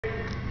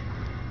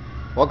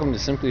Welcome to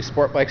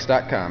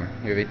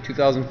simplysportbikes.com. We have a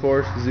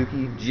 2004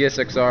 Suzuki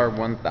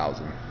GSX-R1000.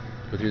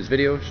 Go through this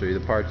video, show you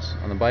the parts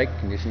on the bike,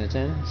 condition it's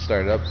in,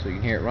 start it up so you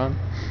can hear it run.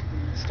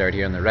 Start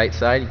here on the right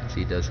side. You can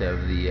see it does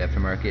have the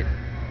aftermarket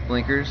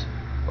blinkers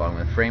along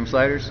with frame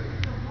sliders.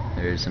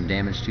 There's some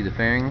damage to the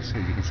fairings,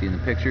 as you can see in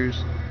the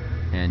pictures,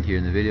 and here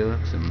in the video,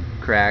 some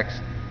cracks,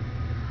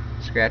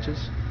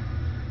 scratches.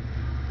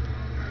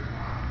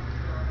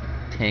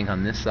 Tank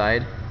on this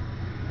side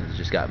has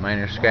just got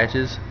minor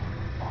scratches.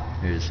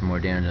 There's some more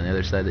damage on the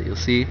other side that you'll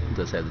see. It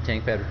does have the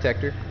tank pad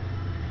protector.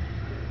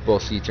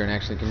 Both seats are in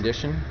excellent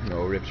condition,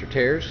 no rips or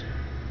tears.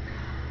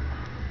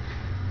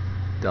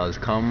 It does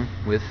come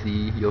with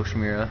the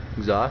Yoshimura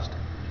exhaust.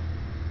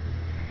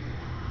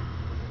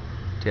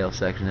 Tail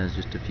section has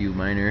just a few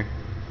minor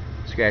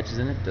scratches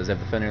in it. It does have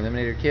the fender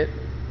eliminator kit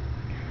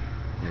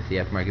with the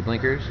aftermarket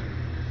blinkers.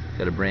 It's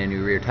got a brand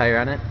new rear tire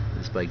on it.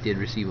 This bike did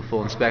receive a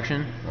full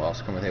inspection. It will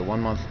also come with a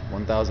 1-month,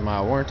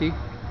 1,000-mile warranty.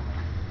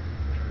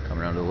 Come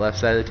around to the left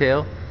side of the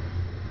tail,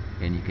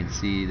 and you can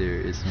see there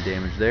is some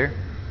damage there.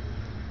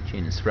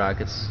 Chain and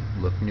sprockets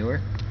look newer.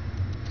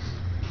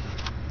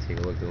 Take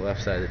a look at the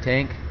left side of the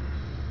tank.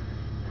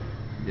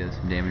 There's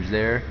some damage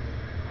there.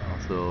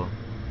 Also,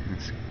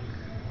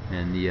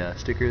 and the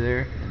sticker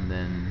there, and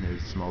then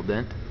there's a small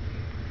dent.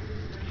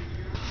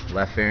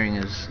 Left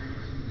fairing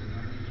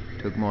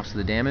took most of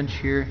the damage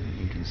here.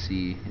 You can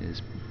see it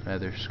is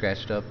rather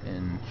scratched up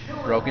and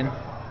broken.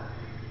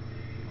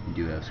 You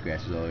do have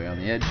scratches all around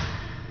the edge.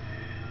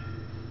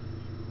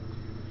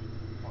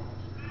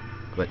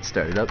 Let's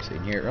start it up so you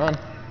can hear it run. It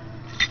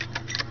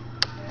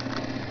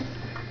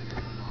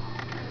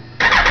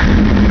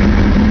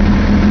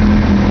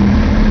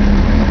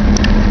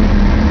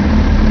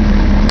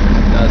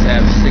does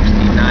have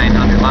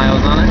 6,900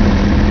 miles on it.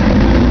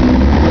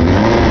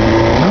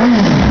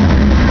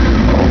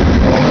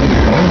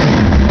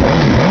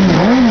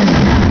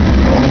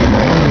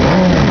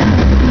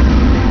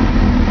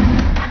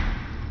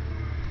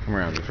 Come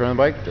around to the front of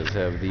the bike. It does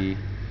have the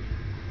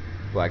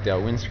blacked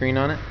out windscreen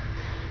on it.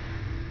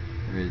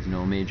 There is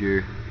no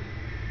major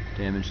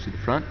damage to the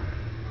front.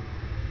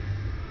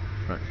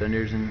 Front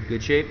fender's in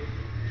good shape.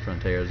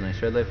 Front tire has a nice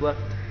tread life left.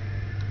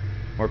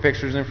 More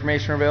pictures and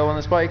information are available on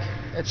this bike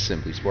at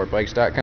simplysportbikes.com.